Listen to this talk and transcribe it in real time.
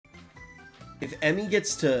If Emmy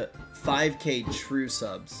gets to 5K true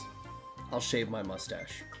subs, I'll shave my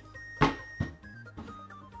mustache.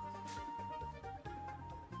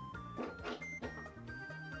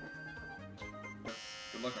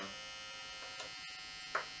 Good luck on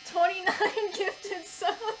it. 29 gifted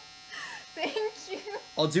subs. Thank you.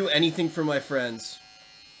 I'll do anything for my friends.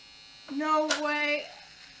 No way.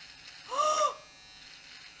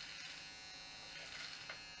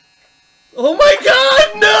 Oh my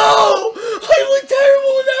god, no! I look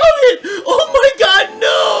terrible without it! Oh my god,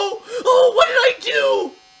 no! Oh, what did I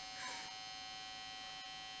do?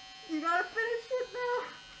 You gotta finish it now.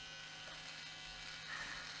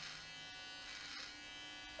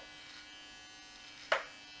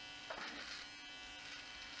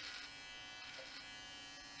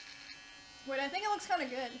 Wait, I think it looks kind of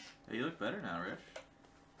good. Hey, you look better now,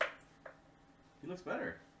 Rich. He looks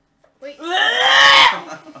better. Wait.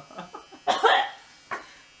 I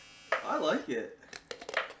like it.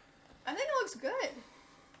 I think it looks good.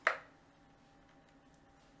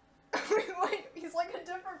 Wait, he's like a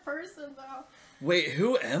different person though. Wait,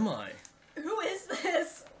 who am I? Who is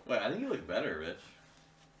this? Wait, I think you look better, Rich.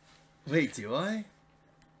 Wait, do I?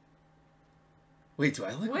 Wait, do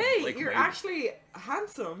I look Wait, like you're way... actually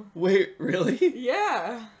handsome. Wait, really?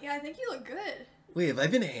 Yeah. Yeah, I think you look good. Wait, have I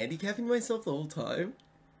been handicapping myself the whole time?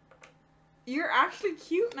 You're actually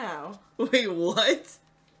cute now. Wait, what?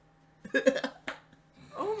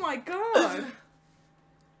 Oh my god.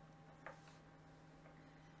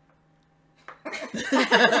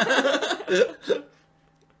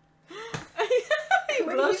 He's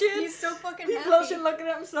Wait, blushing. he's so fucking He's happy. blushing looking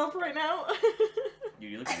at himself right now.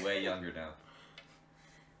 You look way younger now.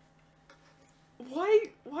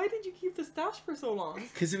 Why did you keep the stash for so long?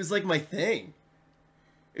 Because it was like my thing.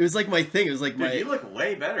 It was like my thing. It was like Dude, my... you look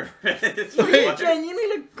way better, Rich. Wait. You genuinely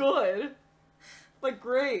look good. Like,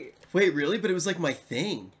 great. Wait, really? But it was like my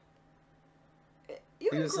thing. You It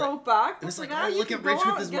can was grow like- back. it was but like, now oh, you look can at go Rich with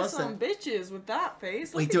out his and get some mustache. bitches with that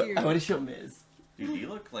face. Wait, Look do at I you. want to show Miz. Dude, you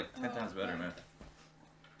look like 10 times better, man.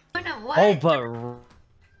 Oh, but...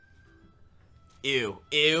 Ew,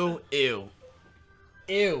 ew, ew.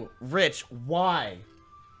 Ew, Rich, why?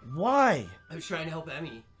 Why? I was trying to help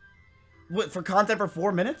Emmy. What, for content for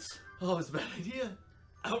 4 minutes? Oh, it's a bad idea.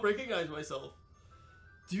 I don't recognize myself.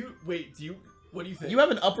 Do you... Wait, do you... What do you think? You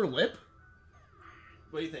have an upper lip?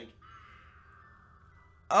 What do you think?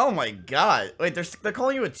 Oh my god. Wait, they're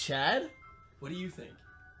calling you a Chad? What do you think?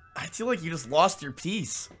 I feel like you just lost your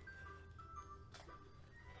piece.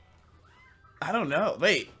 I don't know.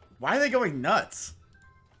 Wait, why are they going nuts?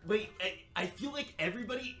 Wait, I feel like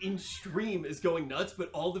everybody in stream is going nuts, but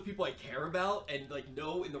all the people I care about and, like,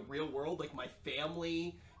 know in the real world, like my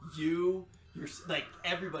family, you, like,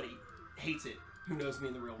 everybody hates it who knows me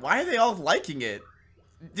in the real world. Why are they all liking it?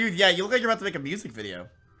 Dude, yeah, you look like you're about to make a music video.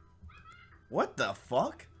 What the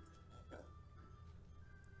fuck?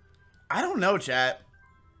 I don't know, chat.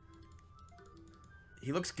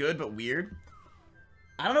 He looks good, but weird.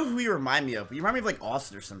 I don't know who you remind me of, but you remind me of, like,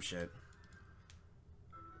 Austin or some shit.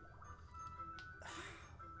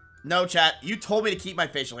 No, chat, you told me to keep my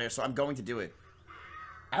facial hair, so I'm going to do it.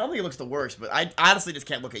 I don't think it looks the worst, but I honestly just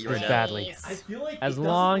can't look at you right Just now. badly. I feel like As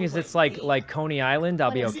long as it's like Coney Island,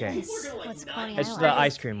 I'll be okay. What's Coney It's the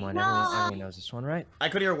ice cream one. Everyone knows this one, right? I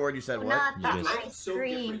couldn't hear a word you said. What? Not You the just- ice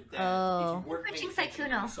cream. Oh. Watching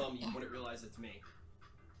Saikuno. You saw me, you wouldn't realize it's me.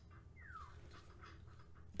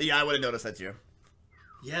 Yeah, I would have noticed that too.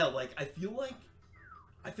 Yeah, like I feel like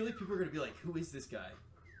people are gonna be like, "Who is this guy?"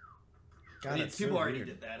 God, I mean, that's people so already weird.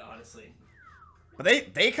 did that, honestly. But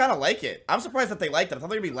they kind of like it. I'm surprised that they liked it. I thought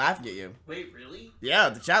they'd be laughing at you. Wait, really? Yeah,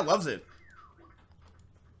 the chat loves it.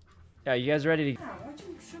 Yeah, you guys ready to... Yeah, why'd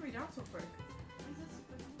you shut me down so quick?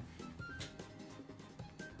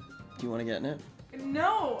 Do you want to get in it?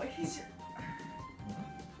 No, he's just...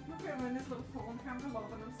 Look at him in his little phone camera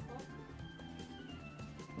loving himself.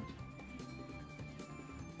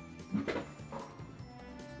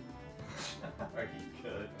 Are you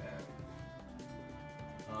good, man?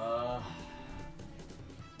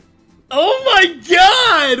 Oh my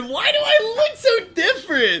god! Why do I look so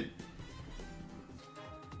different?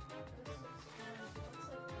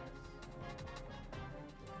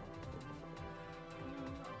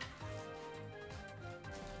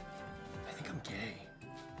 I think I'm gay.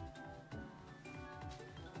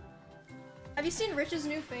 Have you seen Rich's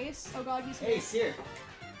new face? Oh god, he's Hey, Seer.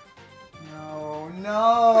 No,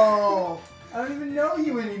 no! I don't even know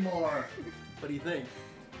you anymore! What do you think?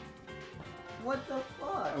 What the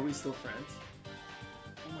fuck? Are we still friends?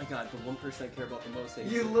 Oh my god, the one person I care about the most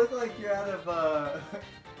hates You it. look like you're out of,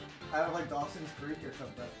 out of like Dawson's Creek or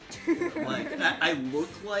something. Like, I look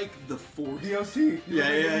like the fourth. DOC.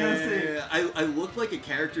 Yeah. I look like a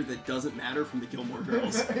character that doesn't matter from the Gilmore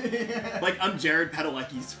Girls. Yeah. Like, I'm Jared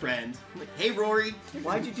Padalecki's friend. I'm like, hey, Rory.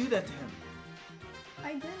 Why'd you do that to him?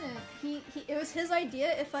 I didn't. It was his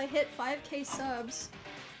idea if I hit 5k subs.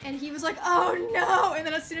 And he was like, oh no! And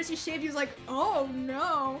then as soon as he shaved, he was like, oh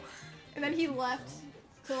no! And then he left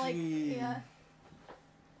to like, yeah.